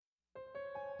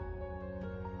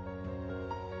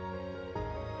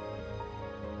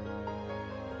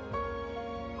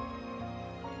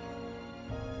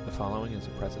The following is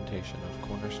a presentation of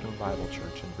Cornerstone Bible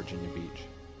Church in Virginia Beach.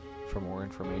 For more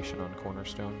information on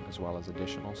Cornerstone, as well as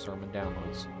additional sermon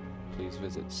downloads, please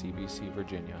visit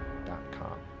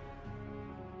cbcvirginia.com.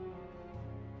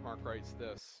 Mark writes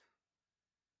this,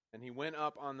 "And he went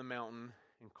up on the mountain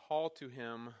and called to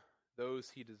him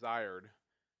those he desired,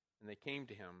 and they came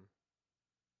to him.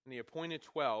 And he appointed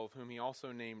 12, whom he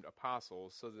also named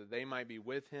apostles, so that they might be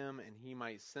with him, and he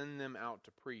might send them out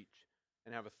to preach,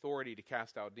 and have authority to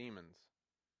cast out demons.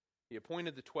 He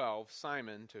appointed the 12,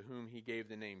 Simon, to whom he gave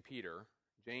the name Peter,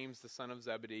 James the son of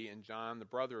Zebedee, and John the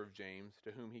brother of James,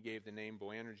 to whom he gave the name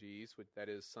Boanerges, which that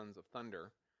is, sons of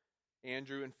thunder,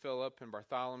 Andrew and Philip and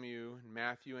Bartholomew and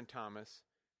Matthew and Thomas,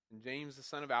 and James the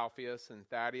son of Alphaeus and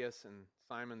Thaddeus and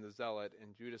Simon the Zealot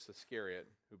and Judas Iscariot,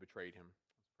 who betrayed him."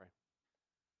 Let's pray.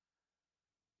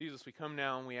 Jesus, we come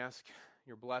now and we ask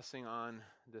your blessing on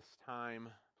this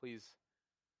time. Please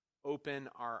open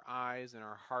our eyes and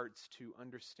our hearts to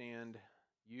understand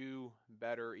you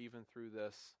better even through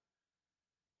this.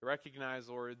 To recognize,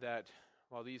 Lord, that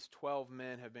while these 12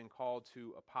 men have been called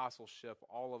to apostleship,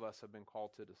 all of us have been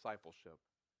called to discipleship.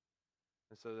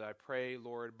 And so that I pray,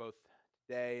 Lord, both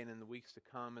today and in the weeks to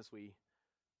come, as we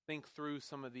think through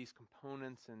some of these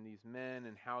components and these men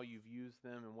and how you've used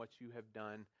them and what you have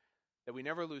done, that we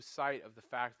never lose sight of the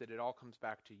fact that it all comes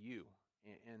back to you.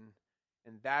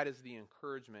 And that is the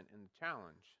encouragement and the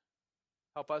challenge.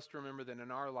 Help us to remember that in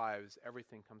our lives,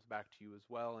 everything comes back to you as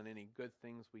well, and any good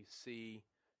things we see,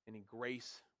 any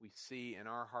grace we see in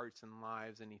our hearts and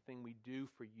lives, anything we do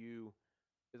for you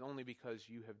is only because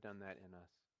you have done that in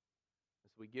us.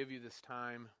 As we give you this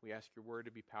time, we ask your word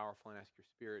to be powerful and ask your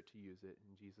spirit to use it.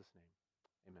 In Jesus' name,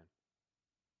 amen.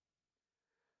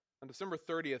 On December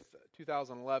 30th,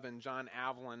 2011, John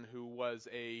Avlon, who was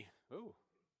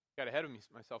got ahead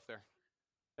of myself there.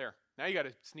 There. Now you got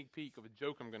a sneak peek of a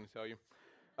joke I'm going to tell you.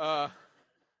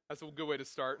 That's a good way to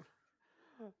start.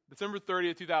 December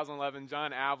 30th, 2011,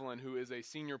 John Avlon, who is a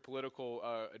senior political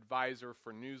advisor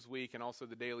for Newsweek and also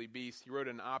the Daily Beast, he wrote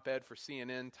an op-ed for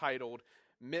CNN titled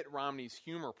 "Mitt Romney's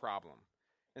Humor Problem."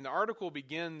 And the article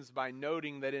begins by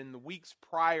noting that in the weeks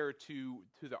prior to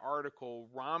the article,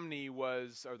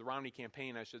 the Romney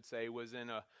campaign, I should say, was in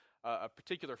a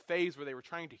particular phase where they were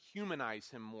trying to humanize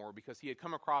him more because he had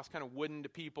come across kind of wooden to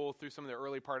people through some of the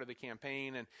early part of the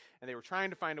campaign, and they were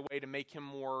trying to find a way to make him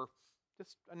more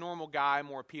just a normal guy,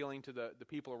 more appealing to the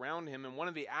people around him. And one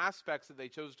of the aspects that they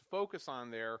chose to focus on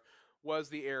there was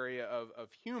the area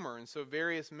of humor. And so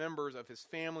various members of his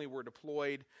family were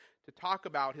deployed to talk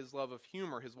about his love of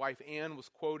humor. His wife Anne was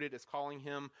quoted as calling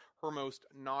him her most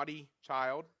naughty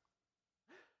child.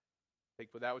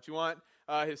 Take with that what you want.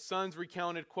 His sons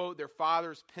recounted, quote, their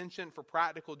father's penchant for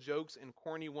practical jokes and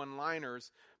corny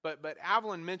one-liners. But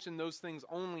Avlon mentioned those things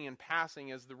only in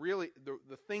passing, as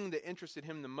the thing that interested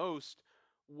him the most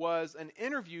was an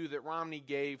interview that Romney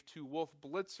gave to Wolf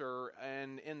Blitzer.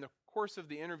 And in the course of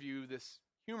the interview, this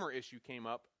humor issue came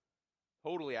up,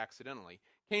 totally accidentally,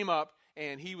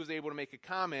 and he was able to make a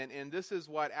comment. And this is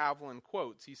what Avlon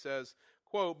quotes. He says,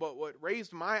 quote, "But what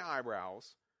raised my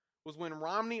eyebrows was when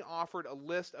Romney offered a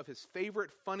list of his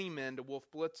favorite funny men to Wolf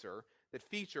Blitzer that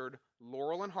featured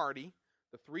Laurel and Hardy,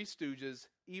 the Three Stooges,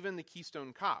 even the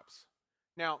Keystone Cops."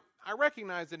 Now, I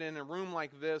recognize that in a room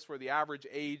like this, where the average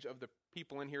age of the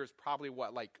people in here is probably,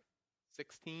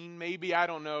 16 maybe? I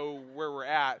don't know where we're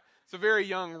at. It's a very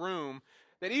young room.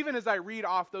 That even as I read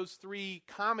off those three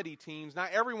comedy teams,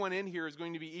 not everyone in here is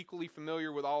going to be equally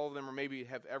familiar with all of them or maybe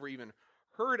have ever even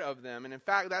heard of them. And in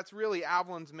fact, that's really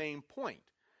Avlon's main point.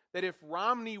 That if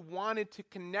Romney wanted to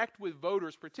connect with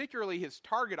voters, particularly his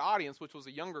target audience, which was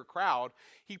a younger crowd,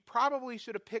 he probably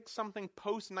should have picked something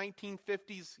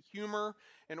post-1950s humor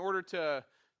in order to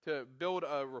build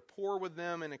a rapport with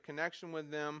them and a connection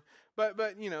with them. But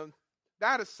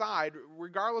that aside,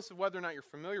 regardless of whether or not you're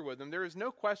familiar with them, there is no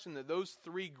question that those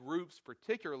three groups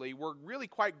particularly were really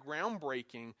quite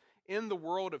groundbreaking in the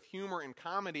world of humor and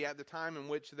comedy at the time in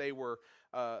which they were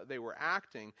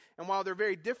acting. And while they're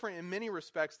very different in many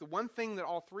respects, the one thing that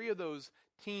all three of those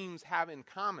teams have in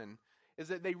common is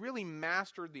that they really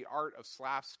mastered the art of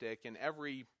slapstick in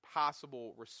every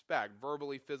possible respect,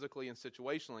 verbally, physically, and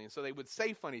situationally. And so they would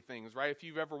say funny things, right? If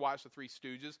you've ever watched The Three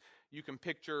Stooges, you can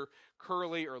picture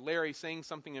Curly or Larry saying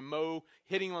something and Moe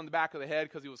hitting him on the back of the head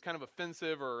because he was kind of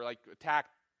offensive or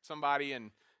attacked somebody.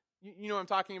 And you know what I'm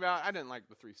talking about? I didn't like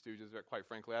The Three Stooges, but quite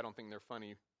frankly, I don't think they're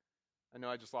funny. I know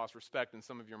I just lost respect in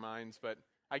some of your minds, but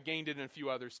I gained it in a few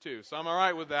others too, so I'm all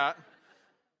right with that.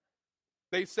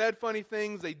 They said funny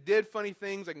things. They did funny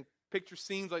things. I can picture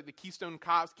scenes like the Keystone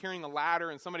Cops carrying a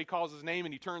ladder and somebody calls his name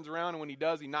and he turns around, and when he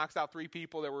does, he knocks out three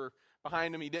people that were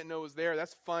behind him he didn't know was there.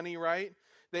 That's funny, right?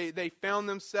 They found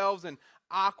themselves in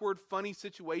awkward, funny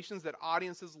situations that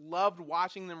audiences loved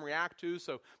watching them react to.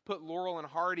 So put Laurel and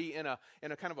Hardy in a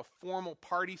kind of a formal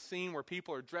party scene where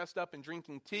people are dressed up and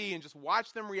drinking tea, and just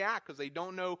watch them react because they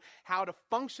don't know how to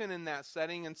function in that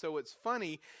setting, and so it's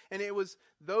funny. And it was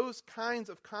those kinds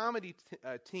of comedy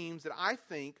teams that I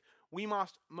think we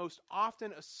most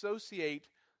often associate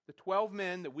the 12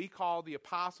 men that we call the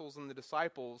apostles and the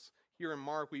disciples here in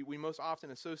Mark. We most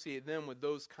often associate them with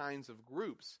those kinds of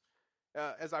groups.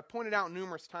 As I pointed out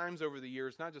numerous times over the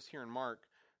years, not just here in Mark,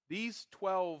 these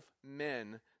 12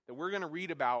 men that we're going to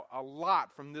read about a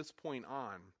lot from this point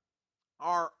on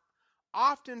are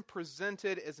often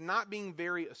presented as not being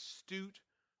very astute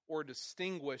or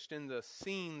distinguished in the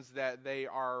scenes that they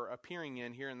are appearing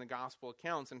in here in the gospel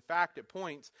accounts. In fact, at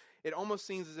points, it almost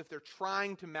seems as if they're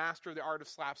trying to master the art of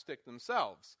slapstick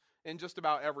themselves in just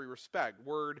about every respect,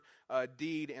 word,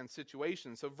 deed, and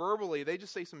situation. So verbally, they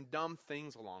just say some dumb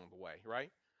things along the way, right?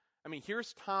 I mean,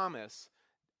 here's Thomas,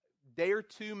 day or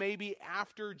two maybe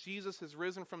after Jesus has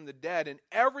risen from the dead, and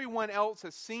everyone else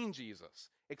has seen Jesus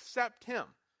except him.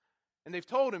 And they've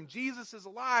told him, Jesus is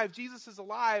alive, Jesus is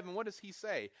alive. And what does he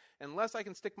say? Unless I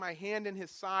can stick my hand in his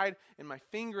side and my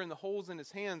finger in the holes in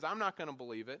his hands, I'm not going to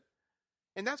believe it.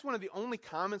 And that's one of the only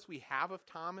comments we have of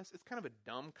Thomas. It's kind of a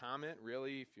dumb comment,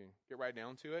 really, if you get right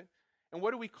down to it. And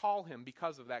what do we call him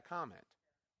because of that comment?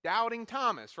 Doubting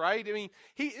Thomas, right? I mean,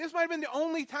 this might have been the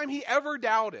only time he ever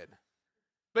doubted.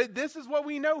 But this is what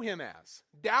we know him as.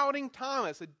 Doubting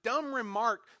Thomas, a dumb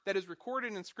remark that is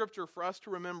recorded in Scripture for us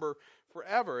to remember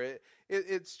forever.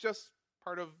 It's just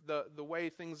part of the way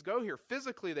things go here.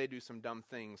 Physically, they do some dumb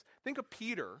things. Think of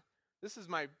Peter. This is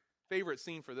my favorite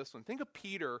scene for this one. Think of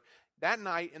Peter that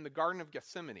night in the Garden of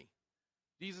Gethsemane.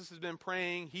 Jesus has been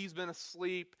praying. He's been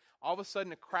asleep. All of a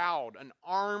sudden, a crowd, an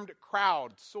armed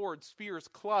crowd, swords, spears,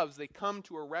 clubs, they come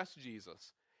to arrest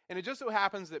Jesus. And it just so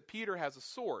happens that Peter has a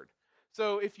sword.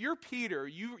 So if you're Peter,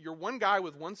 you're one guy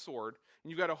with one sword,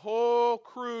 and you've got a whole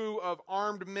crew of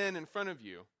armed men in front of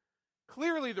you.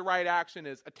 Clearly the right action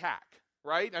is attack,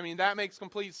 right? I mean, that makes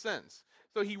complete sense.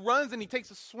 So he runs and he takes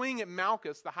a swing at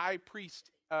Malchus, the high priest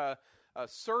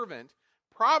servant,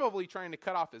 probably trying to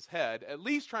cut off his head, at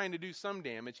least trying to do some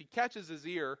damage. He catches his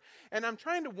ear, and I'm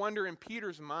trying to wonder in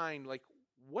Peter's mind, like,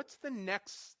 what's the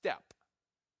next step,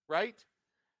 right?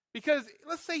 Because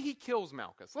let's say he kills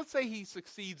Malchus. Let's say he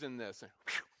succeeds in this. And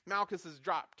Malchus is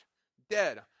dropped,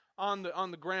 dead, on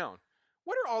the ground.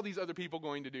 What are all these other people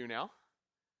going to do now?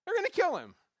 They're going to kill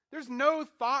him. There's no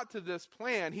thought to this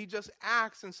plan. He just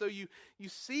acts. And so you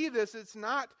see this. It's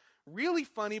not really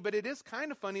funny, but it is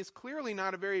kind of funny. It's clearly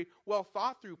not a very well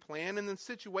thought through plan. And then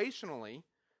situationally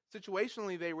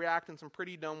they react in some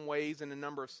pretty dumb ways in a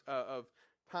number of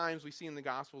times we see in the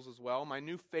Gospels as well. My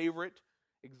new favorite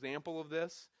example of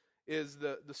this is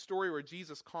the story where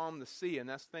Jesus calmed the sea, and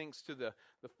that's thanks to the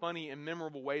funny and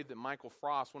memorable way that Michael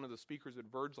Frost, one of the speakers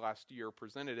at Verge last year,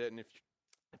 presented it. And if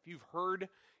you've heard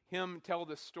him tell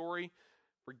this story,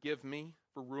 forgive me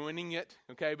for ruining it,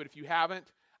 okay? But if you haven't,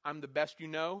 I'm the best you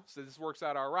know, so this works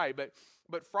out all right.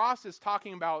 But Frost is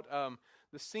talking about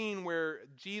the scene where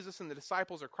Jesus and the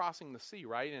disciples are crossing the sea,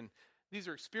 right? And these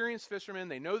are experienced fishermen.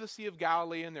 They know the Sea of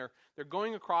Galilee, and they're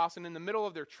going across, and in the middle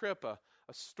of their trip, a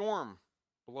storm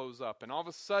blows up, and all of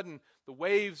a sudden the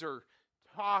waves are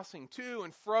tossing to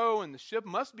and fro, and the ship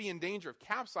must be in danger of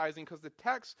capsizing because the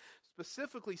text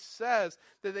specifically says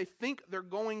that they think they're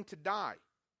going to die.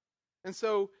 And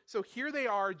so here they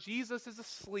are. Jesus is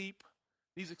asleep.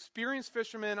 These experienced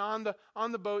fishermen on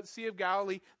the boat, Sea of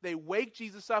Galilee, they wake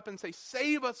Jesus up and say,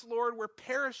 "Save us, Lord, we're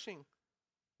perishing."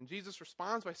 And Jesus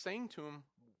responds by saying to him,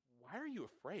 "Why are you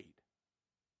afraid?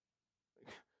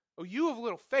 Oh, you have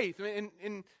little faith."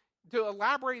 And to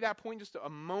elaborate that point just a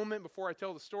moment before I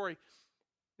tell the story,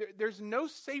 there's no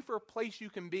safer place you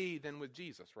can be than with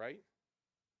Jesus, right?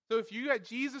 So if you got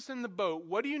Jesus in the boat,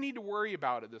 what do you need to worry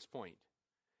about at this point?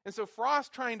 And so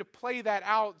Frost, trying to play that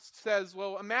out, says,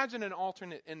 well, imagine an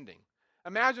alternate ending.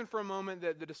 Imagine for a moment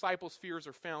that the disciples' fears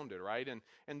are founded, right? And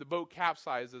the boat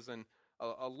capsizes, and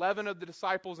 11 of the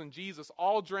disciples and Jesus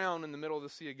all drown in the middle of the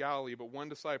Sea of Galilee, but one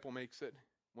disciple makes it.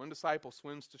 One disciple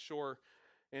swims to shore,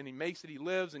 and he makes it. He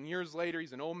lives, and years later,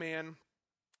 he's an old man,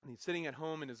 and he's sitting at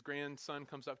home, and his grandson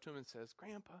comes up to him and says,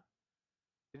 "Grandpa,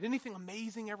 did anything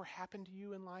amazing ever happen to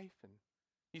you in life?" And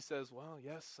he says, "Well,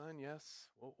 yes, son, yes."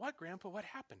 "Well, what, Grandpa? What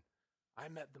happened?" "I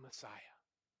met the Messiah."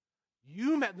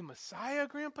 "You met the Messiah,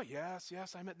 Grandpa?"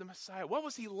 Yes, I met the Messiah." "What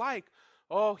was he like?"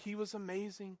 "Oh, he was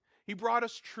amazing. He brought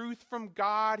us truth from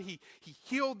God. He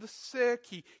healed the sick.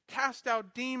 He cast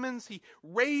out demons. He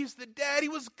raised the dead. He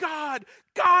was God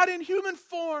in human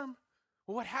form."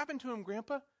 Well, what happened to him,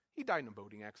 Grandpa? He died in a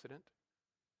boating accident.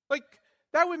 Like,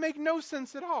 that would make no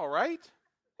sense at all, right?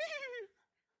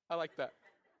 I like that.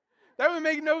 That would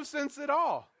make no sense at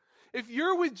all. If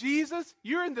you're with Jesus,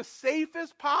 you're in the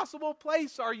safest possible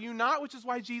place, are you not? Which is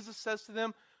why Jesus says to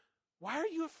them, why are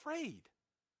you afraid?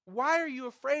 Why are you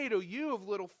afraid, O you of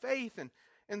little faith?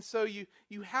 And so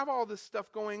you have all this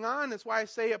stuff going on. That's why I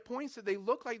say at points that they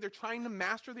look like they're trying to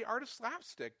master the art of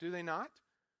slapstick, do they not?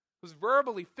 Because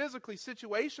verbally, physically,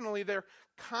 situationally, they're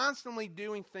constantly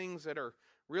doing things that are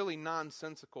really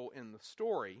nonsensical in the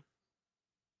story.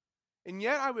 And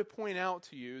yet I would point out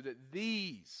to you that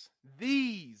these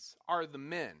are the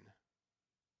men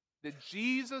that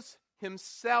Jesus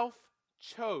himself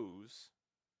chose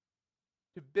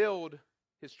to build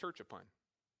his church upon.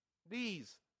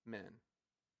 These men.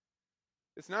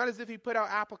 It's not as if he put out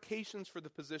applications for the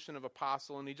position of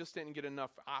apostle and he just didn't get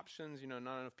enough options, not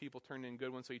enough people turned in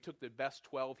good ones, so he took the best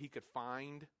 12 he could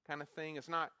find kind of thing. It's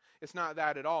not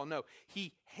that at all. No,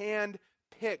 he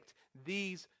handpicked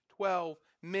these 12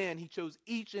 men. He chose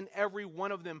each and every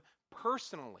one of them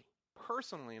personally,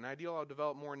 an ideal I'll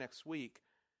develop more next week.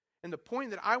 And the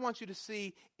point that I want you to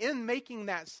see in making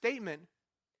that statement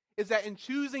is that in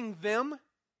choosing them,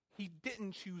 he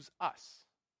didn't choose us.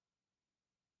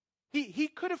 He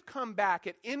could have come back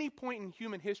at any point in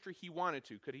human history he wanted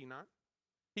to, could he not?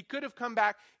 He could have come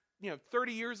back,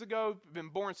 30 years ago,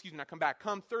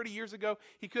 come 30 years ago.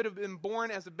 He could have been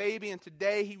born as a baby, and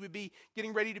today he would be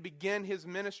getting ready to begin his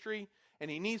ministry.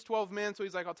 And he needs 12 men, so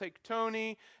he's like, I'll take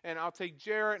Tony, and I'll take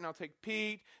Jarrett, and I'll take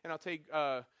Pete, and I'll take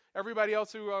everybody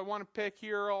else who I want to pick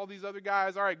here, all these other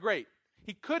guys. All right, great.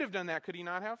 He could have done that, could he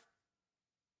not have?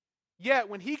 Yet,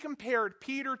 when he compared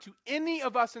Peter to any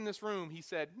of us in this room, he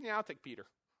said, yeah, I'll take Peter.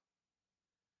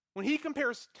 When he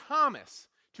compares Thomas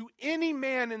to any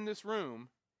man in this room,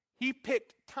 he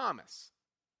picked Thomas.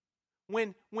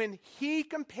 When he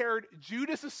compared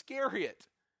Judas Iscariot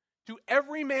to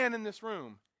every man in this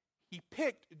room, he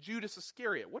picked Judas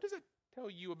Iscariot. What does it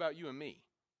tell you about you and me?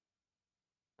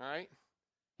 All right?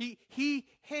 He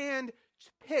handpicked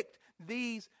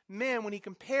these men. When he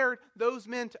compared those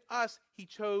men to us, he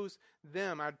chose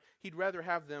them. He'd rather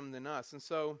have them than us. And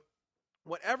so,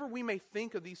 whatever we may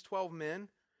think of these 12 men,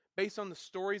 based on the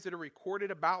stories that are recorded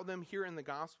about them here in the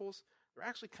Gospels, they're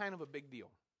actually kind of a big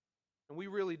deal. And we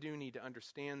really do need to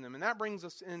understand them. And that brings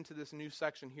us into this new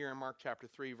section here in Mark chapter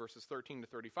 3, verses 13 to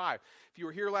 35. If you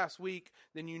were here last week,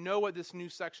 then you know what this new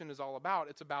section is all about.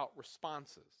 It's about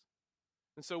responses.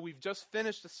 And so we've just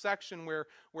finished a section where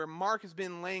Mark has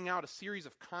been laying out a series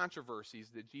of controversies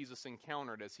that Jesus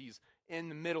encountered as he's in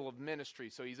the middle of ministry.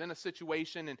 So he's in a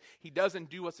situation and he doesn't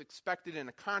do what's expected and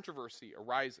a controversy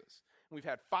arises. And we've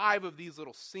had 5 of these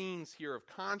little scenes here of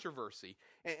controversy.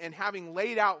 And having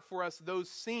laid out for us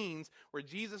those scenes where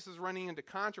Jesus is running into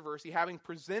controversy, having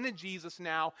presented Jesus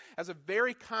now as a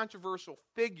very controversial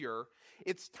figure,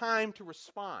 it's time to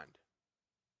respond.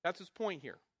 That's his point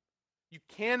here. You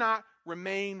cannot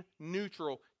remain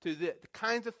neutral to the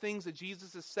kinds of things that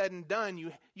Jesus has said and done.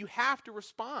 You have to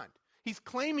respond. He's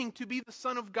claiming to be the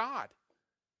Son of God.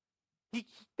 He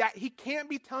can't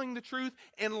be telling the truth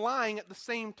and lying at the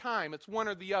same time. It's one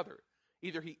or the other.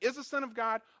 Either he is a Son of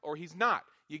God or he's not.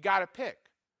 You got to pick.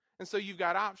 And so you've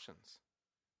got options.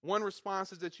 One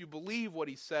response is that you believe what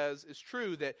he says is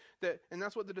true, and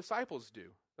that's what the disciples do.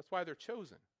 That's why they're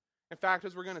chosen. In fact,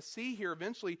 as we're going to see here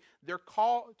eventually, their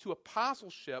call to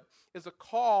apostleship is a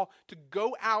call to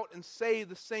go out and say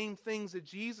the same things that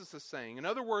Jesus is saying. In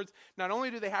other words, not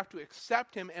only do they have to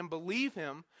accept him and believe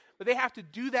him, but they have to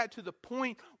do that to the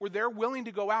point where they're willing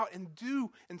to go out and do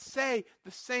and say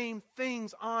the same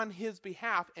things on his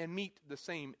behalf and meet the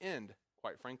same end,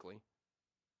 quite frankly.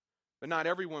 But not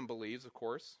everyone believes, of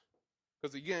course.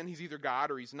 Because again, he's either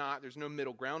God or he's not. There's no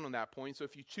middle ground on that point. So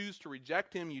if you choose to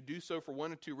reject him, you do so for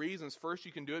one of 2 reasons. First,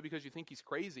 you can do it because you think he's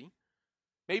crazy.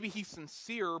 Maybe he's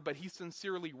sincere, but he's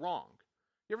sincerely wrong.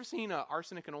 You ever seen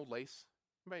Arsenic and Old Lace?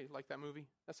 Anybody like that movie?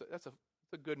 That's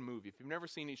a good movie. If you've never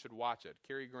seen it, you should watch it.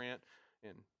 Cary Grant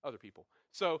and other people.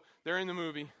 So they're in the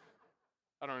movie.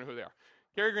 I don't know who they are.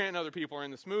 Cary Grant and other people are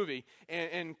in this movie.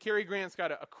 And Cary Grant's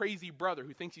got a crazy brother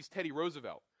who thinks he's Teddy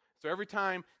Roosevelt. So every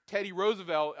time Teddy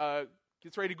Roosevelt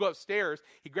gets ready to go upstairs,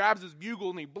 he grabs his bugle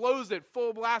and he blows it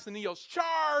full blast and he yells,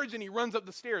 "Charge!" and he runs up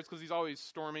the stairs because he's always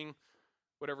storming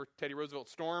whatever Teddy Roosevelt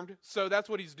stormed. So that's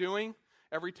what he's doing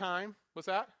every time. What's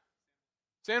that?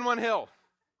 San Juan Hill.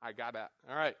 I got that.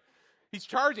 All right. He's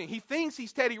charging. He thinks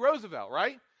he's Teddy Roosevelt,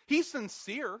 right? He's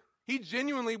sincere. He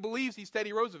genuinely believes he's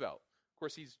Teddy Roosevelt. Of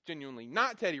course, he's genuinely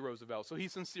not Teddy Roosevelt, so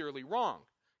he's sincerely wrong.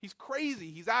 He's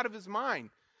crazy. He's out of his mind.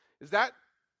 Is that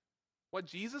what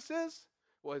Jesus is?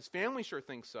 Well, his family sure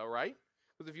thinks so, right?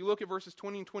 Because if you look at verses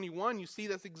 20 and 21, you see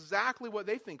that's exactly what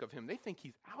they think of him. They think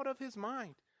he's out of his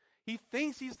mind. He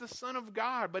thinks he's the Son of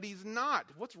God, but he's not.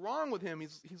 What's wrong with him?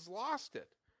 He's lost it.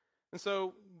 And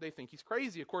so they think he's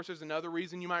crazy. Of course, there's another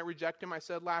reason you might reject him, I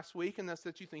said last week, and that's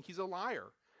that you think he's a liar.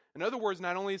 In other words,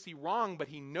 not only is he wrong, but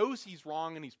he knows he's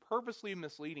wrong, and he's purposely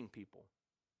misleading people.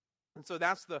 And so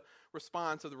that's the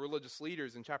response of the religious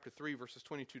leaders in chapter 3, verses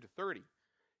 22 to 30.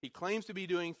 He claims to be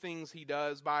doing things he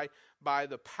does by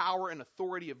the power and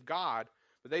authority of God,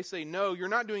 but they say, no, you're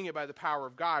not doing it by the power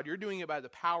of God. You're doing it by the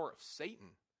power of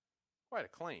Satan. Quite a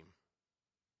claim.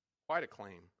 Quite a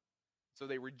claim. So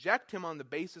they reject him on the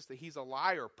basis that he's a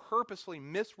liar, purposely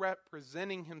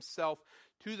misrepresenting himself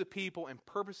to the people and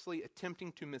purposely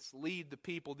attempting to mislead the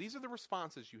people. These are the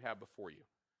responses you have before you.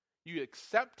 You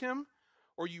accept him,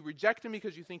 or you reject him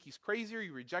because you think he's crazy, or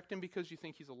you reject him because you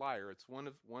think he's a liar. It's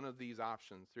one of these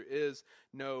options. There is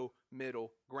no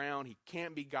middle ground. He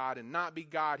can't be God and not be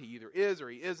God. He either is or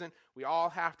he isn't. We all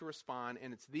have to respond,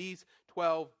 and it's these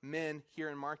 12 men here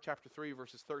in Mark chapter 3,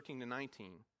 verses 13 to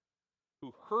 19,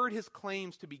 who heard his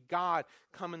claims to be God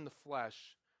come in the flesh,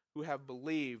 who have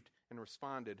believed and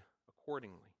responded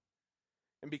accordingly.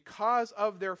 And because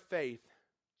of their faith,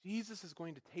 Jesus is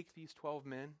going to take these 12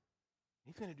 men.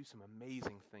 He's going to do some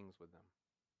amazing things with them.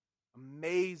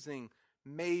 Amazing,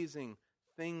 amazing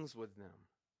things with them.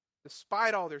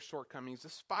 Despite all their shortcomings,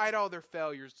 despite all their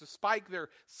failures, despite their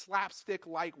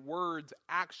slapstick-like words,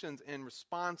 actions, and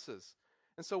responses.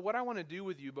 And so what I want to do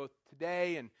with you both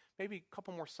today and maybe a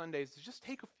couple more Sundays is just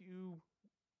take a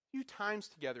few times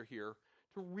together here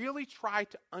to really try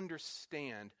to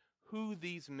understand who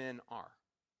these men are.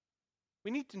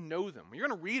 We need to know them. You're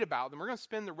going to read about them. We're going to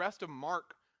spend the rest of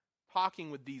Mark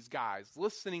talking with these guys,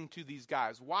 listening to these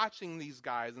guys, watching these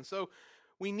guys. And so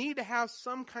we need to have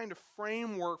some kind of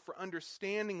framework for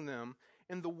understanding them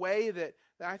in the way that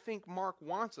I think Mark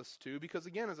wants us to, because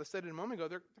again, as I said a moment ago,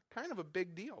 they're kind of a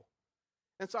big deal.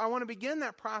 And so I want to begin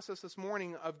that process this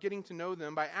morning of getting to know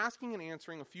them by asking and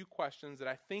answering a few questions that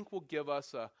I think will give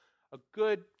us a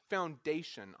good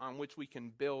foundation on which we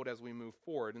can build as we move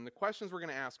forward. And the questions we're going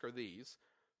to ask are these.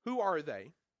 Who are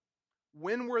they?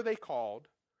 When were they called?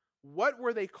 What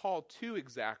were they called to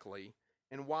exactly?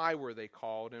 And why were they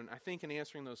called? And I think in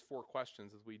answering those 4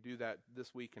 questions as we do that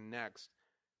this week and next,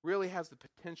 really has the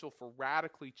potential for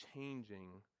radically changing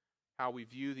how we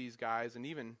view these guys and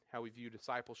even how we view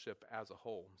discipleship as a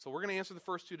whole. So we're going to answer the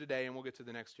first 2 today, and we'll get to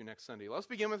the next 2 next Sunday. Let's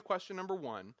begin with question number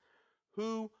 1.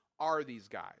 Who are these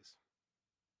guys?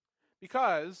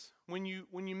 Because when you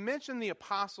mention the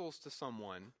apostles to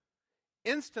someone,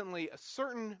 instantly a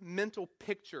certain mental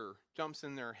picture jumps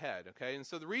in their head, okay? And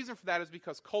so the reason for that is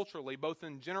because culturally, both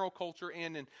in general culture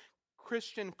and in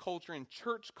Christian culture and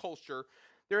church culture,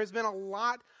 there has been a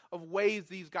lot of ways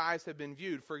these guys have been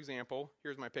viewed. For example,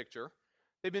 here's my picture.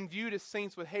 They've been viewed as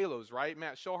saints with halos, right?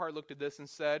 Matt Schohart looked at this and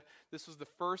said this was the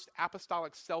first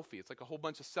apostolic selfie. It's like a whole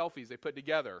bunch of selfies they put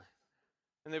together.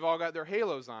 And they've all got their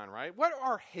halos on, right? What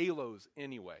are halos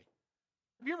anyway?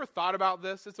 Have you ever thought about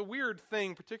this? It's a weird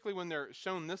thing, particularly when they're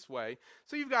shown this way.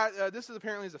 So you've got, this is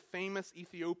apparently a famous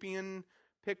Ethiopian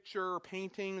picture or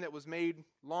painting that was made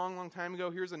long, long time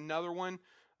ago. Here's another one,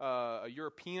 a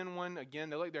European one. Again,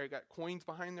 they've got coins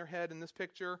behind their head in this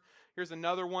picture. Here's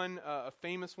another one, a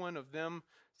famous one of them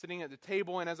sitting at the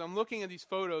table. And as I'm looking at these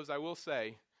photos, I will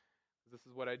say, this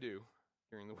is what I do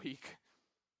during the week.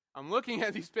 I'm looking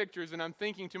at these pictures and I'm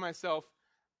thinking to myself,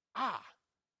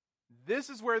 this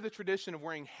is where the tradition of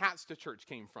wearing hats to church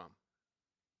came from.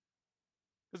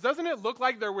 Because doesn't it look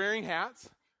like they're wearing hats?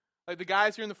 Like the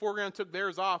guys here in the foreground took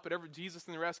theirs off, but Jesus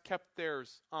and the rest kept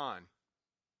theirs on.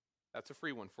 That's a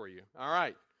free one for you. All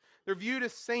right. They're viewed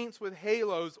as saints with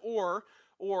halos, or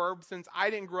since I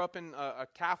didn't grow up in a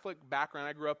Catholic background,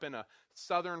 I grew up in a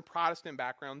Southern Protestant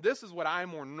background, this is what I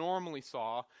more normally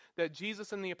saw, that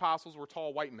Jesus and the apostles were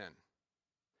tall white men.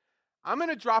 I'm going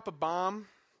to drop a bomb.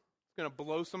 It's going to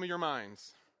blow some of your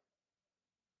minds.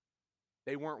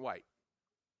 They weren't white.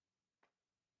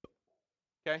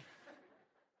 Okay?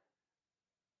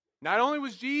 Not only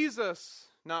was Jesus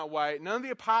not white, none of the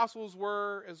apostles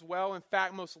were as well. In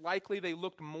fact, most likely they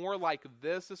looked more like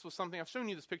this. This was something, I've shown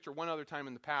you this picture one other time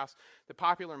in the past, that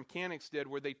Popular Mechanics did,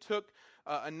 where they took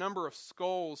a number of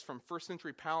skulls from first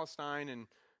century Palestine and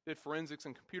did forensics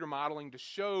and computer modeling to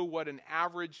show what an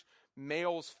average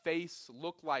male's face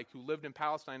looked like who lived in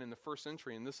Palestine in the first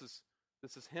century. And this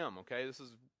is him, okay? This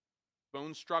is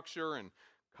bone structure and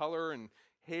color and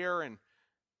hair, and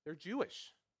they're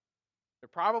Jewish. They're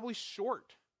probably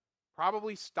short,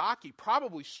 probably stocky,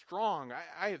 probably strong.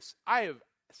 I have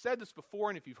said this before,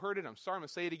 and if you've heard it, I'm sorry, I'm going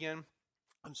to say it again.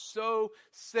 I'm so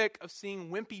sick of seeing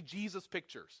wimpy Jesus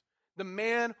pictures. The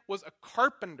man was a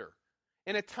carpenter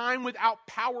in a time without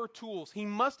power tools. He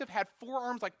must have had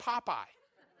forearms like Popeye.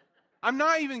 I'm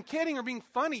not even kidding or being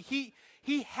funny.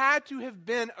 He had to have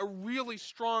been a really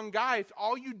strong guy if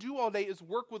all you do all day is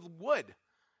work with wood,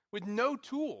 with no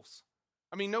tools.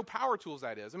 I mean, no power tools,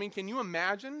 that is. I mean, can you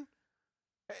imagine?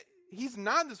 He's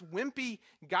not this wimpy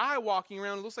guy walking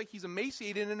around who looks like he's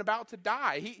emaciated and about to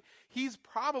die. He's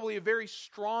probably a very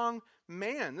strong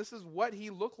man. This is what he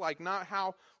looked like, not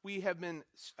how we have been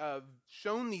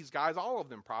shown these guys. All of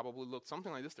them probably look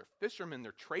something like this. They're fishermen,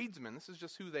 they're tradesmen. This is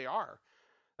just who they are.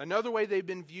 Another way they've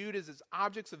been viewed is as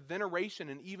objects of veneration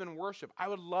and even worship. I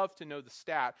would love to know the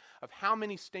stat of how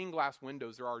many stained glass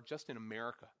windows there are just in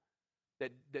America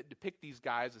that depict these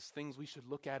guys as things we should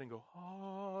look at and go,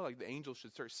 oh, like the angels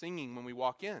should start singing when we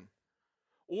walk in.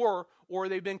 Or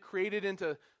they've been created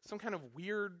into some kind of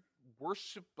weird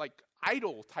worship, like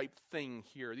idol type thing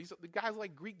here. The guys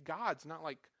like Greek gods, not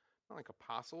like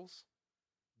apostles.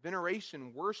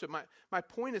 Veneration, worship. My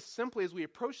point is simply, as we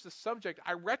approach the subject,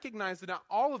 I recognize that not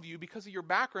all of you, because of your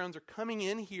backgrounds, are coming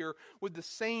in here with the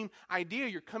same idea.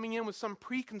 You're coming in with some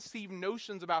preconceived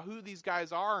notions about who these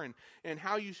guys are and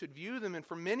how you should view them. And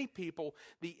for many people,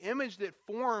 the image that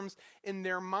forms in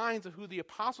their minds of who the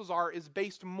apostles are is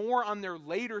based more on their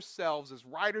later selves as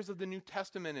writers of the New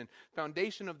Testament and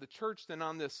foundation of the church than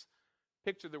on this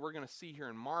picture that we're going to see here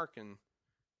in Mark, and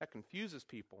that confuses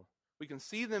people. We can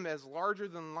see them as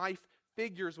larger-than-life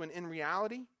figures when in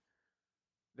reality,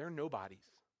 they're nobodies.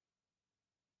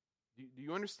 Do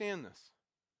you understand this?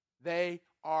 They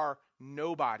are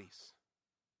nobodies.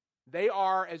 They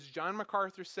are, as John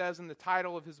MacArthur says in the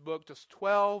title of his book, just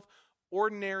 12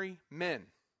 ordinary men.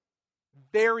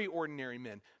 Very ordinary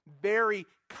men. Very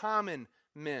common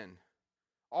men.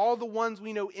 All the ones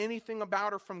we know anything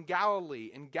about are from Galilee,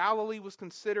 and Galilee was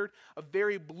considered a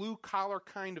very blue-collar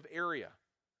kind of area.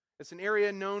 It's an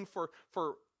area known for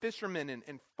fishermen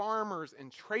and farmers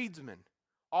and tradesmen.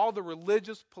 All the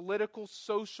religious, political,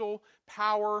 social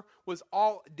power was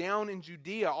all down in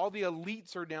Judea. All the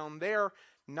elites are down there,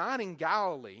 not in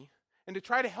Galilee. And to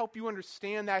try to help you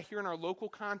understand that here in our local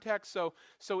context, so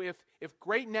if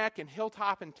Great Neck and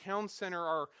Hilltop and Town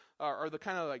Center are the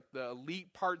kind of like the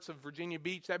elite parts of Virginia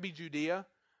Beach, that'd be Judea.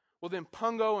 Well, then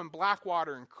Pungo and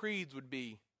Blackwater and Creeds would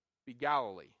be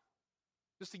Galilee.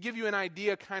 Just to give you an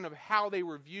idea kind of how they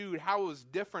were viewed, how it was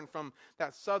different from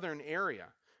that southern area.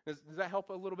 Does that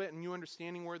help a little bit in you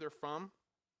understanding where they're from?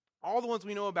 All the ones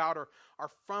we know about are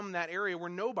from that area where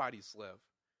nobodies live.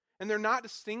 And they're not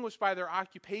distinguished by their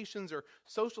occupations or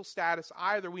social status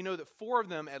either. We know that 4 of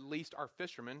them at least are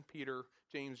fishermen, Peter,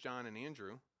 James, John, and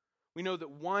Andrew. We know that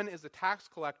one is a tax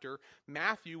collector,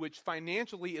 Matthew, which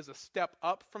financially is a step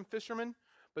up from fishermen,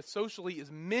 but socially is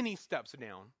many steps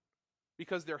down.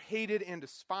 Because they're hated and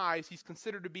despised, he's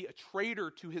considered to be a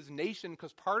traitor to his nation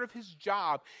because part of his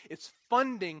job is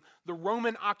funding the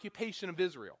Roman occupation of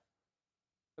Israel.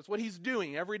 That's what he's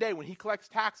doing every day when he collects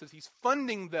taxes. He's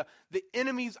funding the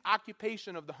enemy's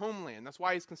occupation of the homeland. That's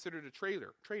why he's considered a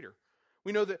traitor.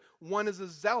 We know that one is a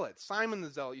zealot, Simon the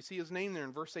Zealot. You see his name there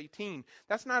in verse 18.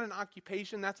 That's not an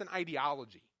occupation, that's an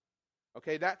ideology.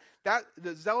 Okay, that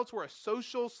the Zealots were a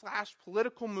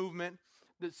social/political movement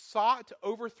that sought to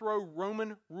overthrow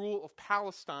Roman rule of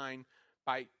Palestine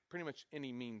by pretty much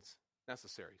any means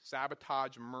necessary.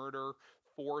 Sabotage, murder,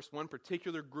 force. One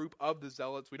particular group of the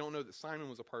Zealots, we don't know that Simon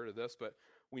was a part of this, but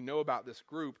we know about this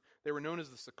group. They were known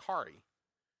as the Sicarii.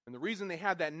 And the reason they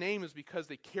had that name is because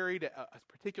they carried a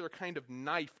particular kind of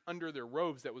knife under their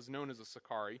robes that was known as a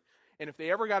Sicarii. And if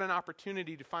they ever got an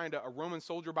opportunity to find a Roman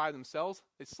soldier by themselves,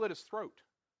 they slit his throat.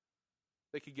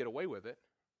 They could get away with it.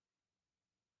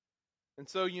 And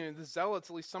so, the Zealots,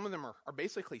 at least some of them are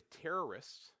basically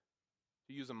terrorists,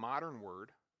 to use a modern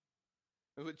word,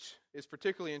 which is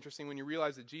particularly interesting when you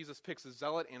realize that Jesus picks a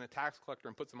zealot and a tax collector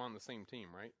and puts them on the same team,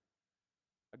 right?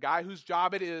 A guy whose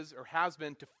job it is or has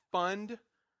been to fund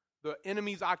the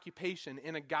enemy's occupation,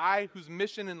 and a guy whose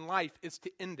mission in life is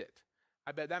to end it.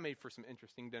 I bet that made for some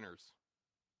interesting dinners,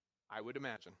 I would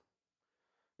imagine.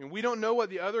 And we don't know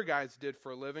what the other guys did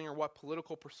for a living or what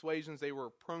political persuasions they were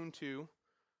prone to.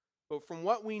 But from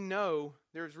what we know,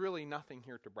 there's really nothing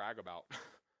here to brag about.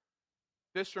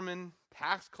 Fishermen,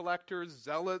 tax collectors,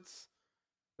 zealots.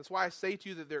 That's why I say to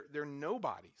you that they're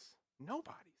nobodies.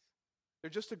 Nobodies. They're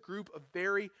just a group of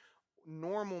very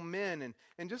normal men.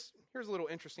 And just, here's a little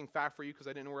interesting fact for you because I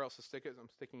didn't know where else to stick it. I'm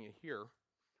sticking it here.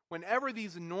 Whenever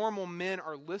these normal men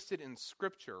are listed in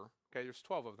Scripture, okay, there's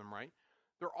 12 of them, right?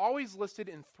 They're always listed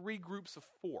in 3 groups of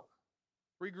 4.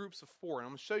 3 groups of 4, and I'm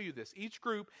going to show you this. Each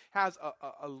group has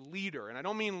a leader, and I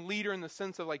don't mean leader in the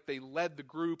sense of like they led the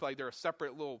group, like they're a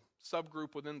separate little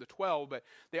subgroup within the 12, but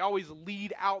they always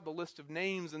lead out the list of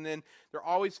names, and then they're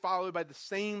always followed by the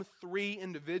same 3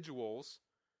 individuals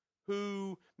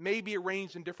who may be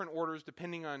arranged in different orders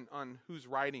depending on who's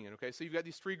writing it, okay? So you've got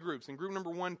these 3 groups. In group number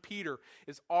 1, Peter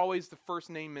is always the first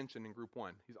name mentioned in group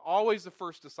 1. He's always the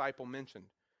first disciple mentioned.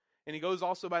 And he goes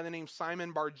also by the name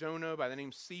Simon Bar-Jonah, by the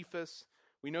name Cephas.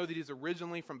 We know that he's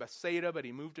originally from Bethsaida, but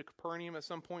he moved to Capernaum at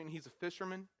some point, and he's a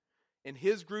fisherman. In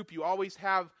his group, you always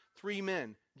have 3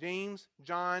 men, James,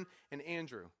 John, and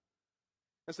Andrew.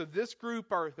 And so this group,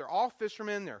 they're all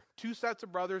fishermen. They're 2 sets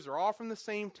of brothers. They're all from the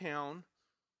same town.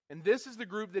 And this is the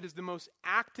group that is the most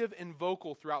active and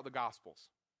vocal throughout the Gospels.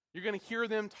 You're going to hear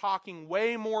them talking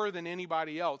way more than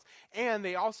anybody else. And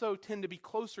they also tend to be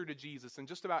closer to Jesus in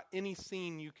just about any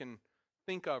scene you can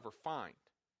think of or find.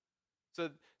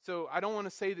 So I don't want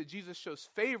to say that Jesus shows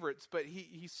favorites, but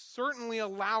he certainly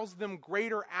allows them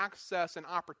greater access and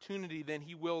opportunity than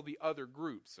he will the other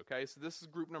groups. Okay, so this is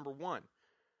group number 1.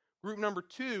 Group number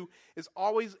 2 is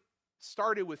always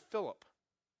started with Philip.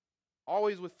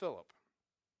 Always with Philip.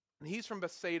 And he's from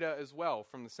Bethsaida as well,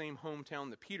 from the same hometown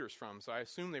that Peter's from. So I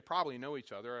assume they probably know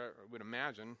each other, I would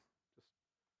imagine.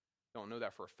 Just don't know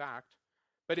that for a fact.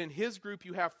 But in his group,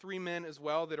 you have 3 men as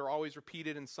well that are always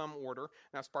repeated in some order.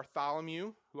 That's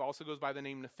Bartholomew, who also goes by the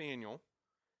name Nathaniel.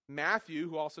 Matthew,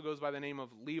 who also goes by the name of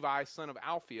Levi, son of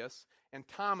Alphaeus. And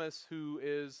Thomas, who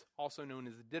is also known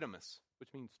as Didymus, which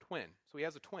means twin. So he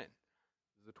has a twin.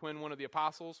 Is the twin one of the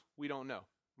apostles? We don't know.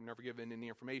 We've never given any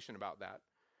information about that.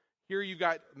 Here you've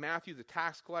got Matthew, the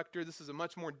tax collector. This is a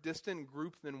much more distant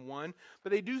group than one,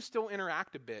 but they do still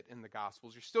interact a bit in the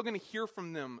Gospels. You're still going to hear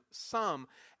from them some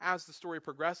as the story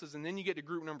progresses, and then you get to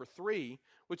group number 3,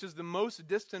 which is the most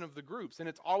distant of the groups, and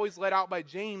it's always led out by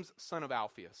James, son of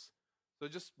Alphaeus. So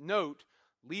just note,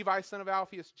 Levi, son of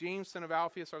Alphaeus, James, son of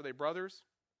Alphaeus, are they brothers?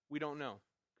 We don't know.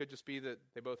 Could just be that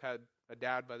they both had a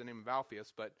dad by the name of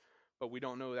Alphaeus, but we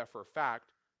don't know that for a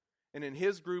fact. And in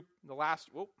his group, the last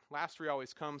 3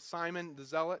 always come: Simon the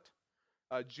Zealot,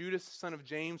 Judas, son of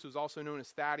James, who's also known as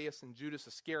Thaddeus, and Judas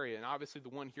Iscariot. And obviously the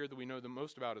one here that we know the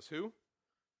most about is who?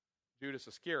 Judas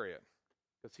Iscariot,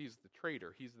 because he's the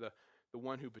traitor. He's the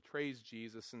one who betrays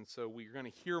Jesus, and so we're going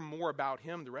to hear more about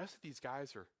him. The rest of these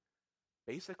guys are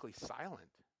basically silent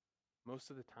most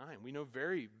of the time. We know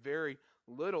very, very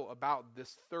little about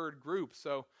this 3rd group.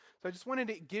 So I just wanted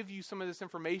to give you some of this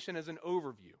information as an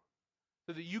overview,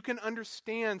 so that you can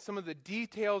understand some of the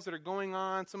details that are going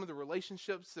on, some of the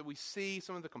relationships that we see,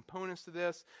 some of the components to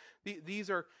this.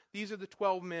 These are the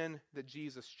 12 men that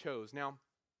Jesus chose. Now,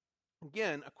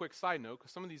 again, a quick side note,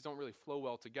 because some of these don't really flow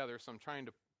well together, so I'm trying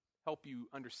to help you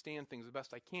understand things the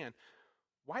best I can.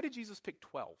 Why did Jesus pick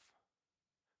 12?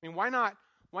 I mean, why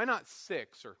not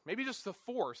 6, or maybe just the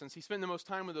 4, since he spent the most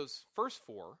time with those first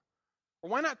 4? Or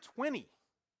why not 20?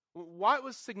 What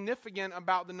was significant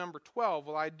about the number 12?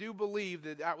 Well, I do believe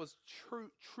that was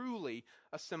truly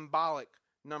a symbolic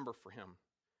number for him.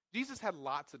 Jesus had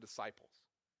lots of disciples.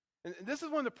 And this is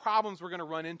one of the problems we're going to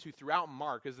run into throughout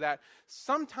Mark, is that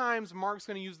sometimes Mark's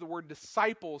going to use the word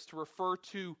disciples to refer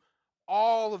to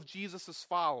all of Jesus'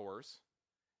 followers,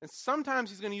 and sometimes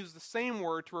he's going to use the same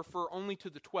word to refer only to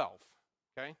the 12,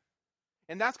 okay?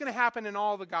 And that's going to happen in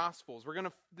all the Gospels.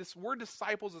 This word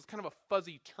disciples is kind of a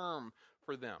fuzzy term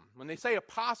for them. When they say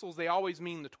apostles, they always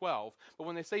mean the 12. But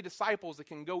when they say disciples, it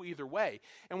can go either way.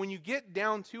 And when you get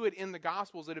down to it in the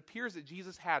Gospels, it appears that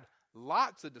Jesus had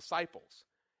lots of disciples.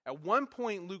 At one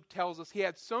point, Luke tells us he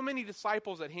had so many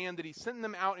disciples at hand that he sent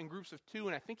them out in groups of 2,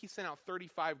 and I think he sent out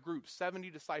 35 groups,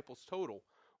 70 disciples total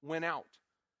went out.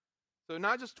 So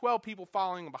not just 12 people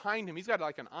following behind him. He's got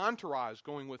like an entourage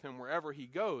going with him wherever he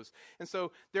goes. And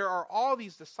so there are all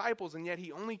these disciples, and yet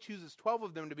he only chooses 12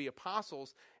 of them to be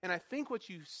apostles. And I think what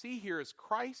you see here is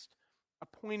Christ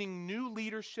appointing new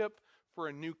leadership for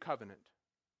a new covenant.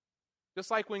 Just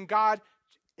like when God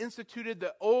instituted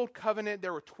the old covenant,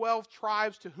 there were 12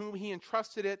 tribes to whom he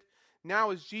entrusted it.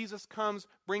 Now as Jesus comes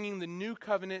bringing the new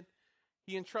covenant,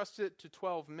 he entrusts it to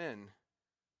 12 men.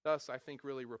 Thus, I think,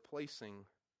 really replacing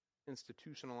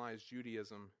institutionalized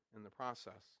Judaism in the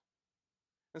process.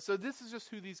 And so this is just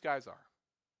who these guys are.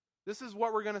 This is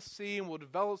what we're going to see, and we'll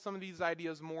develop some of these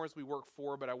ideas more as we work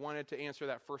forward, but I wanted to answer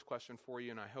that first question for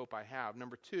you, and I hope I have.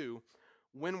 Number 2,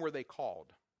 when were they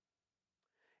called?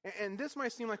 And this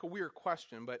might seem like a weird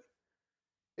question, but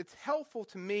it's helpful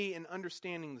to me in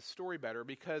understanding the story better,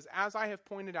 because as I have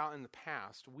pointed out in the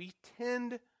past, we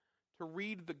tend to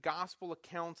read the gospel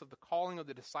accounts of the calling of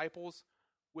the disciples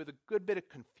with a good bit of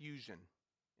confusion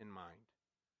in mind.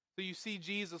 So you see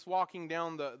Jesus walking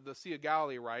down the Sea of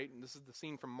Galilee, right? And this is the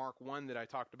scene from Mark 1 that I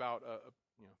talked about a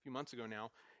few months ago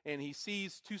now. And he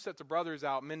sees two sets of brothers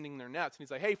out mending their nets. And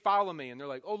he's like, hey, follow me. And they're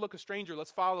like, oh, look, a stranger,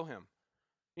 let's follow him.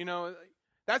 You know,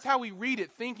 that's how we read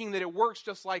it, thinking that it works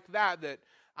just like that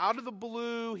out of the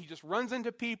blue, he just runs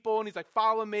into people and he's like,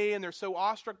 follow me. And they're so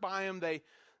awestruck by him,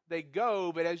 they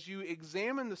go. But as you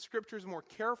examine the scriptures more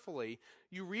carefully,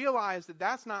 you realize that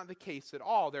that's not the case at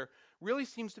all. There really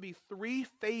seems to be three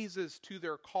phases to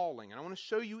their calling. And I want to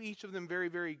show you each of them very,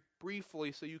 very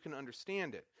briefly so you can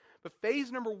understand it. But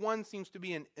phase number 1 seems to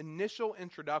be an initial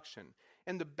introduction.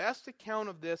 And the best account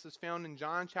of this is found in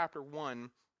John chapter 1,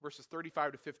 verses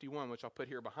 35 to 51, which I'll put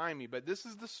here behind me. But this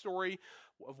is the story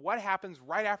of what happens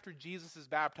right after Jesus is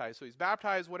baptized. So he's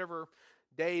baptized whatever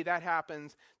day that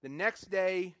happens. The next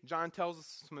day, John tells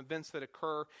us some events that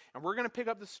occur, and we're going to pick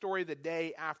up the story the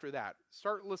day after that.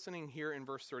 Start listening here in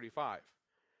verse 35.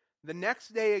 The next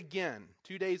day again,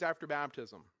 2 days after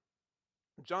baptism,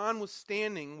 John was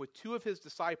standing with two of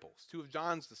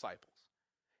John's disciples.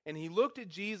 And he looked at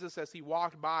Jesus as he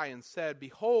walked by and said,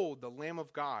 behold, the Lamb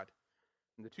of God.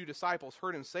 And the two disciples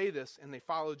heard him say this, and they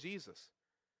followed Jesus.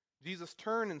 Jesus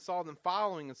turned and saw them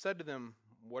following and said to them,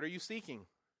 what are you seeking?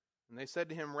 And they said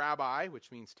to him, Rabbi,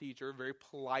 which means teacher, very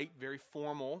polite, very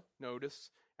formal notice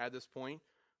at this point,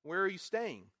 where are you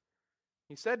staying?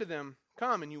 He said to them,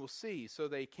 come and you will see. So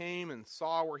they came and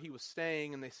saw where he was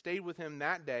staying, and they stayed with him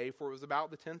that day, for it was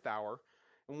about the 10th hour.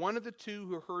 And one of the two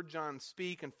who heard John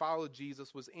speak and followed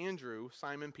Jesus was Andrew,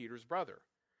 Simon Peter's brother.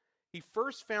 He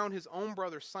first found his own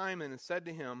brother Simon and said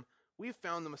to him, we have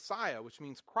found the Messiah, which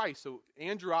means Christ. So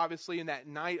Andrew, obviously, in that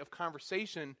night of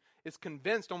conversation, is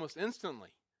convinced almost instantly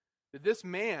that this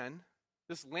man,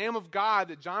 this Lamb of God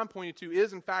that John pointed to,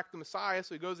 is in fact the Messiah.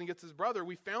 So he goes and gets his brother.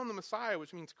 We found the Messiah,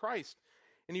 which means Christ.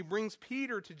 And he brings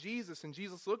Peter to Jesus, and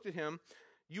Jesus looked at him.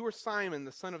 You are Simon,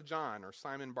 the son of John, or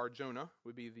Simon Bar-Jonah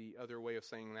would be the other way of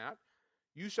saying that.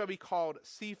 You shall be called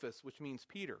Cephas, which means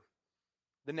Peter.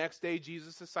 The next day,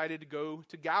 Jesus decided to go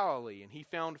to Galilee, and he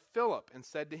found Philip and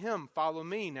said to him, follow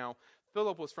me. Now,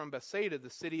 Philip was from Bethsaida, the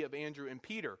city of Andrew and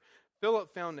Peter.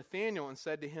 Philip found Nathanael and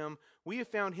said to him, we have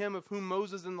found him of whom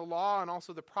Moses in the law and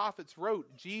also the prophets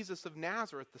wrote, Jesus of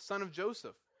Nazareth, the son of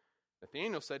Joseph.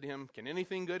 Nathanael said to him, can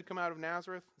anything good come out of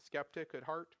Nazareth? Skeptic at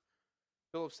heart.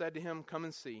 Philip said to him, come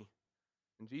and see.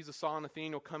 And Jesus saw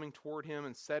Nathanael coming toward him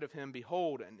and said of him,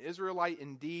 behold, an Israelite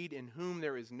indeed, in whom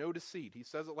there is no deceit. He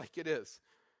says it like it is.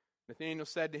 Nathanael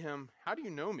said to him, how do you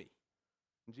know me?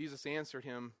 And Jesus answered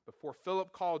him, before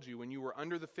Philip called you, when you were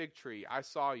under the fig tree, I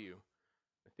saw you.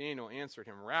 Nathanael answered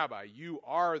him, Rabbi, you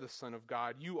are the Son of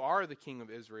God. You are the King of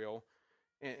Israel.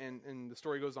 And the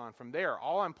story goes on from there.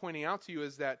 All I'm pointing out to you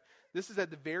is that this is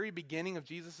at the very beginning of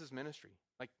Jesus' ministry,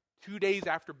 like 2 days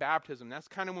after baptism. That's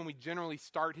kind of when we generally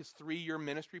start his 3-year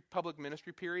ministry, public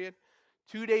ministry period.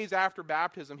 2 days after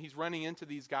baptism, he's running into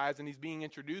these guys and he's being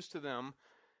introduced to them.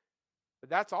 But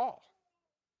that's all.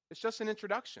 It's just an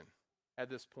introduction at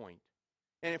this point.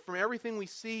 And from everything we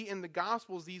see in the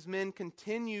Gospels, these men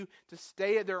continue to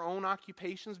stay at their own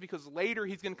occupations because later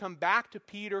he's going to come back to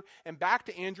Peter and back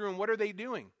to Andrew, and what are they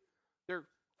doing? They're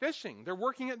fishing. They're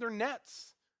working at their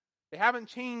nets. They haven't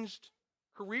changed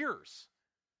careers.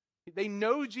 They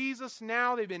know Jesus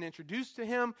now. They've been introduced to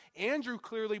him. Andrew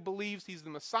clearly believes he's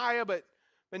the Messiah, but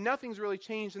nothing's really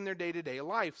changed in their day-to-day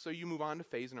life. So you move on to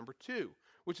phase number 2,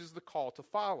 which is the call to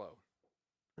follow.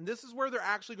 And this is where they're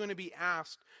actually going to be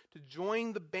asked to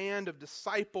join the band of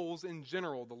disciples in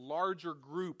general, the larger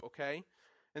group, okay?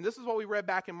 And this is what we read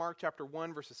back in Mark chapter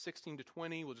 1, verses 16 to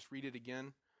 20. We'll just read it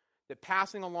again. That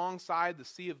passing alongside the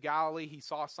Sea of Galilee, he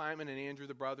saw Simon and Andrew,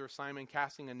 the brother of Simon,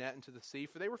 casting a net into the sea,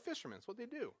 for they were fishermen. That's what they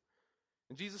do.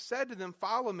 And Jesus said to them,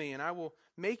 follow me, and I will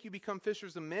make you become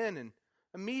fishers of men. And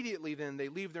immediately then they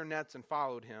leave their nets and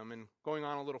followed him. And going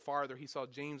on a little farther, he saw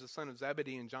James the son of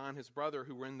Zebedee and John his brother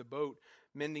who were in the boat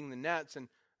mending the nets. And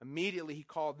immediately he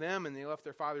called them, and they left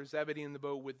their father Zebedee in the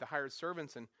boat with the hired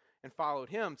servants and followed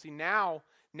him. See, now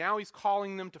he's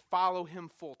calling them to follow him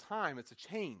full time. It's a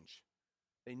change.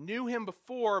 They knew him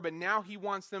before, but now he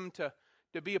wants them to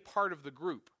be a part of the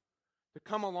group, to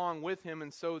come along with him,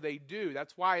 and so they do.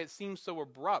 That's why it seems so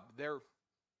abrupt.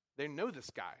 They know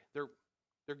this guy. They're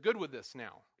good with this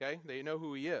now, okay? They know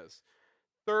who he is.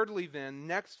 Thirdly, then,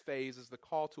 next phase is the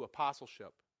call to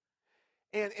apostleship.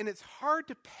 And it's hard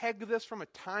to peg this from a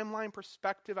timeline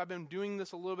perspective. I've been doing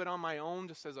this a little bit on my own,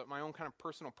 just as my own kind of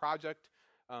personal project.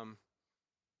 Did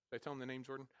I tell them the name,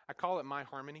 Jordan? I call it My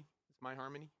Harmony. It's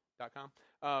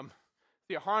myharmony.com.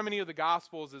 The harmony of the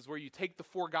Gospels is where you take the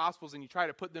 4 Gospels and you try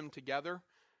to put them together.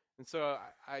 And so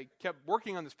I kept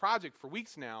working on this project for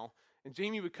weeks now, And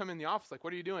Jamie would come in the office like,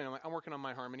 what are you doing? I'm like, I'm working on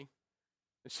my harmony.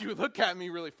 And she would look at me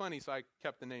really funny, so I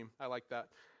kept the name. I like that.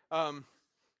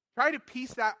 Try to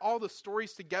piece all the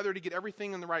stories together to get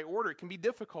everything in the right order. It can be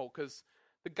difficult because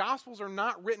the Gospels are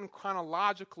not written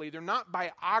chronologically. They're not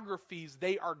biographies.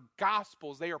 They are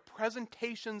Gospels. They are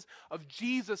presentations of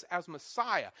Jesus as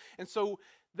Messiah. And so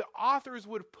the authors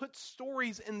would put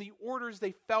stories in the orders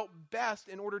they felt best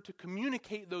in order to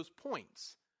communicate those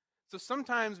points. So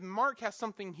sometimes Mark has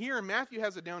something here and Matthew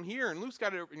has it down here and Luke's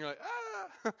got it over, and you're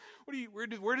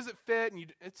like, where does it fit?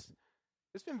 And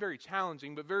it's been very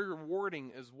challenging, but very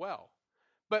rewarding as well.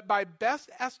 But by best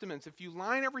estimates, if you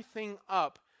line everything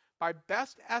up, by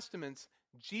best estimates,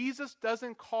 Jesus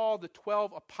doesn't call the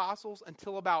 12 apostles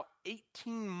until about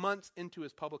 18 months into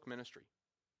his public ministry.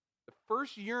 The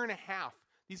first year and a half,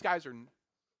 these guys are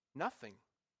nothing,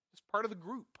 just part of the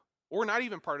group, or not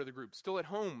even part of the group, still at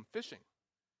home fishing.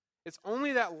 It's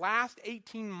only that last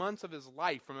 18 months of his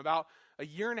life, from about a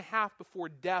year and a half before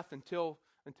death until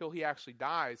he actually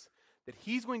dies, that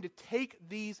he's going to take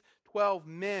these 12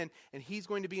 men and he's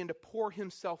going to begin to pour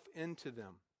himself into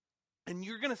them. And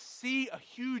you're going to see a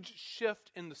huge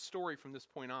shift in the story from this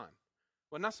point on.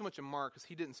 Well, not so much in Mark, because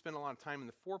he didn't spend a lot of time in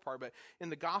the forepart, but in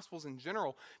the Gospels in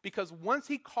general. Because once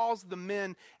he calls the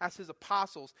men as his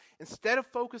apostles, instead of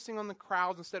focusing on the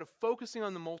crowds, instead of focusing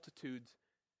on the multitudes,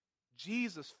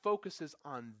 Jesus focuses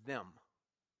on them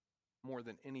more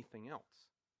than anything else.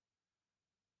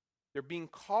 They're being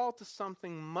called to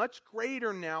something much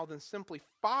greater now than simply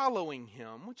following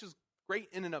him, which is great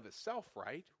in and of itself,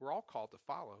 right? We're all called to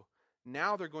follow.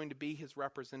 Now they're going to be his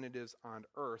representatives on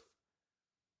earth.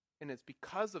 And it's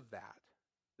because of that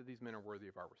these men are worthy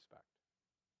of our respect.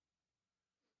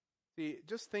 See,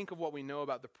 just think of what we know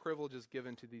about the privileges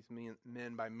given to these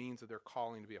men by means of their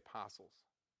calling to be apostles.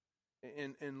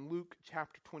 In Luke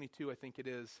chapter 22, I think it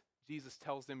is, Jesus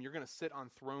tells them, you're going to sit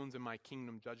on thrones in my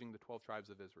kingdom judging the 12 tribes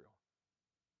of Israel.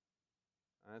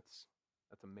 That's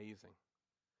amazing.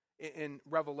 In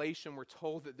Revelation, we're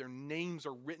told that their names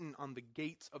are written on the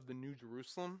gates of the New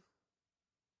Jerusalem.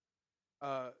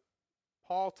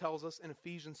 Paul tells us in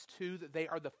Ephesians 2 that they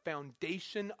are the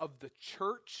foundation of the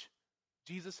church,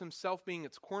 Jesus himself being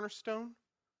its cornerstone.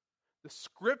 The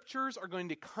scriptures are going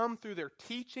to come through their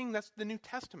teaching. That's the New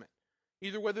Testament.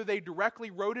 Either whether they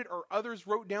directly wrote it or others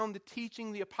wrote down the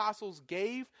teaching the apostles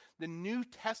gave, the New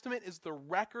Testament is the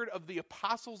record of the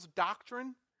apostles'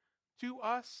 doctrine to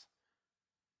us.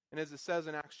 And as it says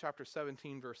in Acts chapter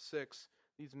 17, verse 6,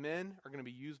 these men are going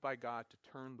to be used by God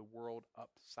to turn the world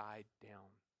upside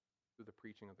down through the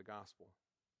preaching of the gospel.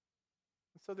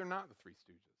 And so they're not the Three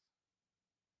Stooges.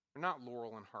 They're not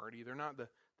Laurel and Hardy. They're not the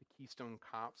Keystone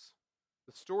Cops.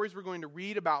 The stories we're going to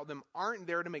read about them aren't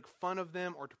there to make fun of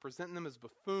them or to present them as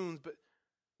buffoons, but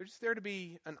they're just there to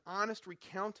be an honest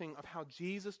recounting of how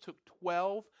Jesus took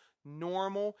 12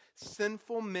 normal,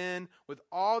 sinful men with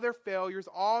all their failures,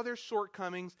 all their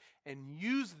shortcomings, and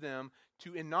used them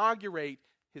to inaugurate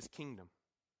his kingdom.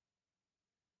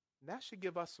 And that should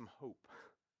give us some hope.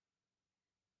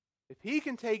 If he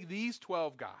can take these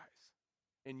 12 guys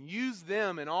and use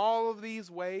them in all of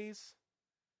these ways,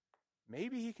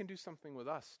 maybe he can do something with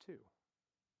us too.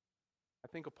 I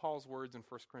think of Paul's words in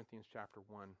 1 Corinthians chapter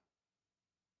 1.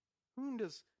 Whom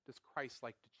does Christ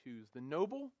like to choose? The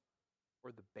noble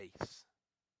or the base?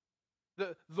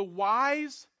 The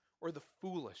wise or the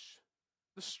foolish?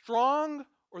 The strong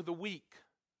or the weak?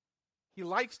 He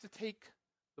likes to take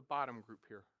the bottom group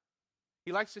here.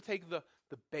 He likes to take the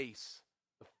base,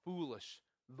 the foolish,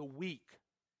 the weak,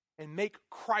 and make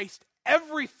Christ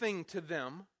everything to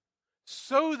them,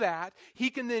 so that he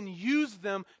can then use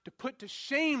them to put to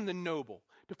shame the noble,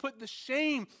 to put to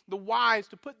shame the wise,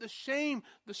 to put to shame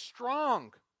the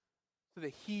strong, so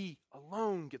that he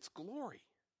alone gets glory.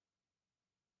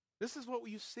 This is what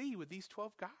you see with these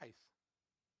 12 guys.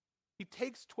 He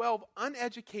takes 12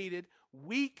 uneducated,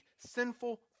 weak,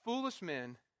 sinful, foolish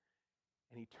men,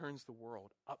 and he turns the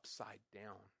world upside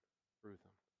down through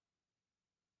them.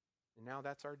 And now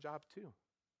that's our job too.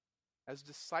 As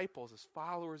disciples, as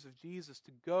followers of Jesus,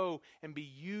 to go and be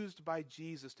used by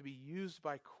Jesus, to be used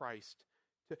by Christ,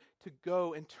 to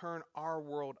go and turn our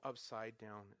world upside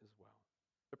down as well.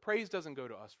 The praise doesn't go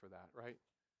to us for that, right?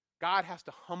 God has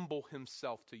to humble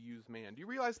himself to use man. Do you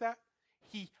realize that?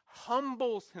 He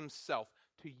humbles himself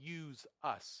to use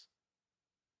us.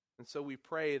 And so we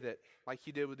pray that, like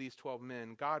he did with these 12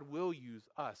 men, God will use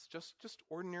us, just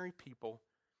ordinary people,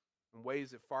 in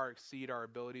ways that far exceed our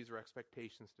abilities or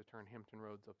expectations to turn Hampton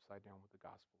Roads upside down with the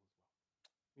gospel as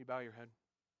well. Will you bow your head?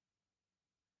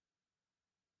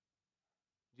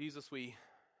 Jesus, we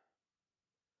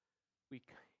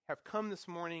have come this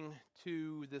morning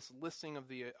to this listing of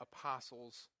the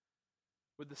apostles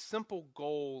with the simple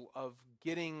goal of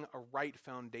getting a right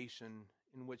foundation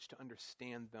in which to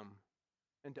understand them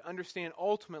and to understand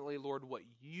ultimately, Lord, what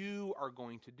you are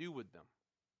going to do with them.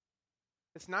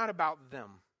 It's not about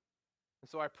them. And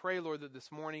so I pray, Lord, that this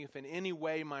morning, if in any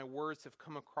way my words have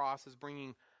come across as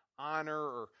bringing honor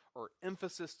or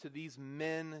emphasis to these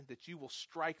men, that you will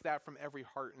strike that from every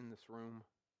heart in this room.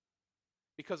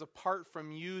 Because apart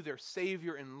from you, their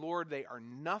Savior and Lord, they are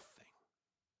nothing.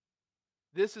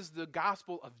 This is the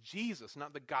gospel of Jesus,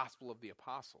 not the gospel of the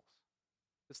apostles.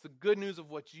 It's the good news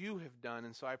of what you have done.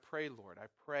 And so I pray, Lord, I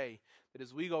pray that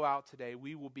as we go out today,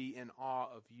 we will be in awe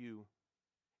of you.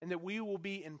 And that we will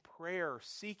be in prayer,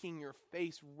 seeking your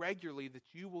face regularly, that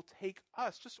you will take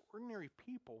us, just ordinary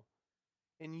people,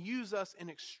 and use us in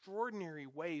extraordinary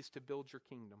ways to build your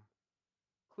kingdom.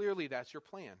 Clearly, that's your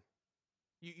plan.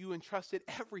 You entrusted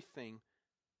everything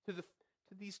to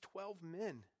these 12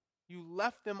 men. You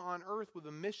left them on earth with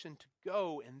a mission to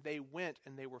go, and they went,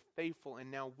 and they were faithful, and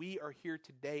now we are here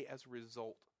today as a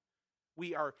result.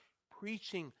 We are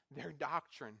preaching their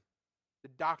doctrine, the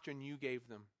doctrine you gave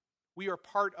them. We are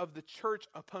part of the church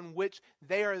upon which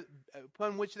they are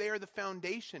the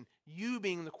foundation, you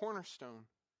being the cornerstone.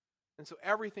 And so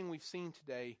everything we've seen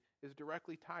today is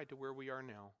directly tied to where we are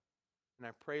now. And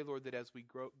I pray, Lord, that as we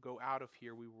go out of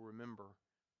here, we will remember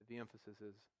that the emphasis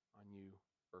is on you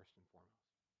first and foremost.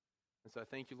 And so I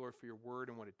thank you, Lord, for your word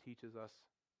and what it teaches us.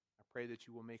 I pray that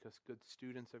you will make us good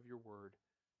students of your word,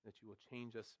 that you will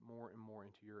change us more and more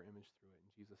into your image through it.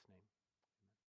 In Jesus' name.